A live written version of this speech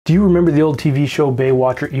Do you remember the old TV show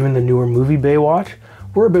Baywatch or even the newer movie Baywatch?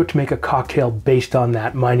 We're about to make a cocktail based on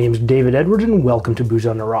that. My name's David Edwards and welcome to Booze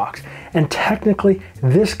on the Rocks. And technically,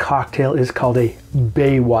 this cocktail is called a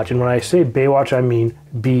Bae Watch. And when I say Baywatch, I mean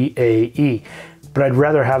B-A-E. But I'd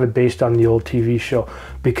rather have it based on the old TV show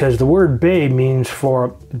because the word Bae means for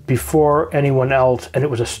before anyone else, and it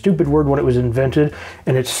was a stupid word when it was invented,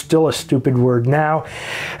 and it's still a stupid word now.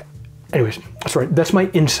 Anyways, sorry, that's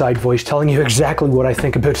my inside voice telling you exactly what I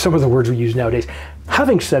think about some of the words we use nowadays.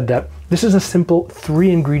 Having said that, this is a simple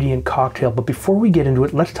 3-ingredient cocktail, but before we get into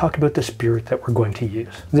it, let's talk about the spirit that we're going to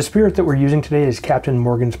use. The spirit that we're using today is Captain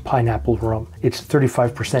Morgan's Pineapple Rum. It's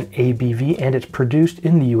 35% ABV and it's produced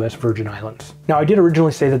in the US Virgin Islands. Now, I did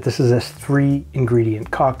originally say that this is a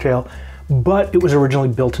 3-ingredient cocktail, but it was originally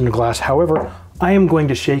built into glass. However, I am going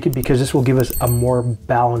to shake it because this will give us a more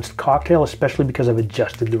balanced cocktail, especially because I've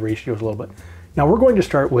adjusted the ratios a little bit. Now we're going to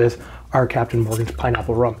start with our Captain Morgan's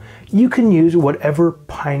Pineapple Rum. You can use whatever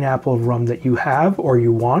pineapple rum that you have or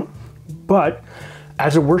you want, but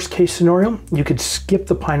as a worst case scenario, you could skip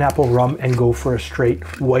the pineapple rum and go for a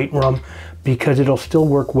straight white rum because it'll still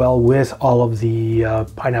work well with all of the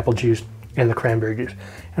pineapple juice and the cranberry juice.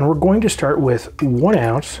 And we're going to start with 1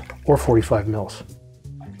 ounce or 45 mils.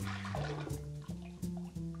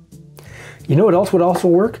 You know what else would also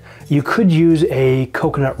work? You could use a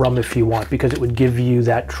coconut rum if you want because it would give you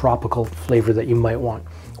that tropical flavor that you might want.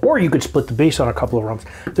 Or you could split the base on a couple of rums.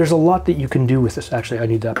 There's a lot that you can do with this. Actually, I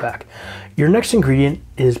need that back. Your next ingredient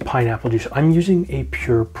is pineapple juice. I'm using a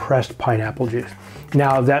pure pressed pineapple juice.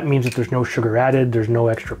 Now that means that there's no sugar added, there's no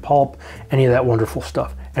extra pulp, any of that wonderful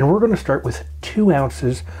stuff. And we're going to start with 2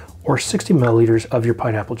 ounces or 60 milliliters of your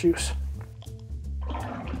pineapple juice.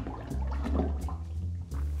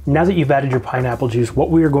 Now that you've added your pineapple juice, what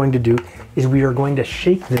we are going to do is we are going to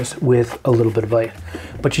shake this with a little bit of ice.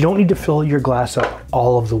 But you don't need to fill your glass up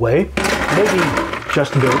all of the way, maybe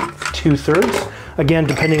just about 2/3. Again,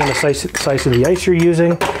 depending on the size of the ice you're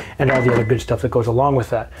using and all the other good stuff that goes along with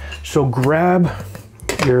that. So grab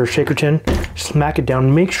your shaker tin, smack it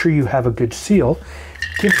down, make sure you have a good seal,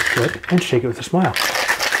 give it a flip, and shake it with a smile.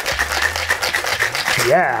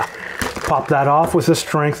 Yeah, pop that off with the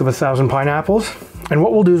strength of 1,000 pineapples. And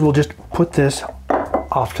what we'll do is we'll just put this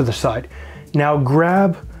off to the side. Now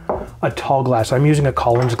grab a tall glass. I'm using a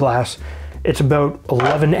Collins glass. It's about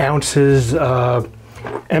 11 ounces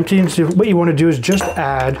empty. And so what you want to do is just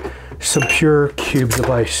add some pure cubes of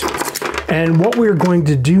ice. And what we're going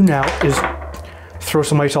to do now is throw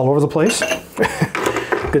some ice all over the place.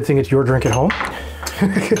 Good thing it's your drink at home.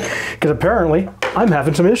 Because apparently I'm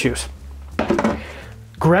having some issues.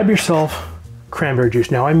 Grab yourself cranberry juice.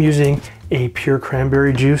 Now I'm using a pure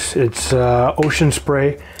cranberry juice. It's ocean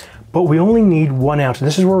spray, but we only need 1 ounce. And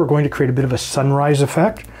this is where we're going to create a bit of a sunrise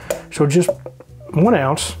effect. So just 1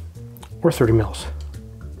 ounce or 30 mils.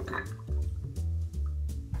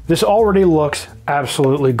 This already looks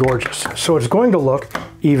absolutely gorgeous. So it's going to look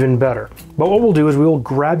even better. But what we'll do is we'll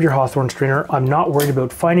grab your Hawthorne strainer. I'm not worried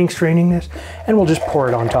about fine straining this, and we'll just pour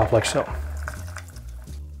it on top like so.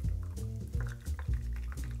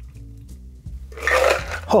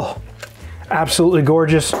 Oh, absolutely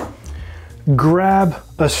gorgeous. Grab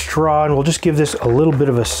a straw and we'll just give this a little bit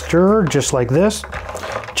of a stir, just like this,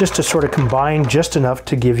 just to sort of combine just enough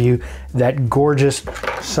to give you that gorgeous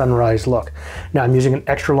sunrise look. Now I'm using an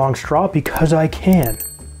extra long straw because I can.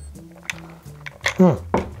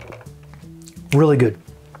 Really good.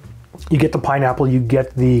 You get the pineapple, you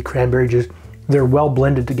get the cranberry juice. They're well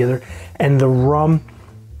blended together and the rum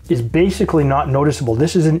is basically not noticeable.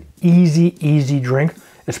 This is an easy drink,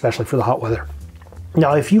 especially for the hot weather.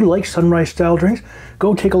 Now, if you like sunrise style drinks,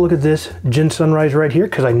 go take a look at this gin sunrise right here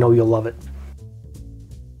because I know you'll love it.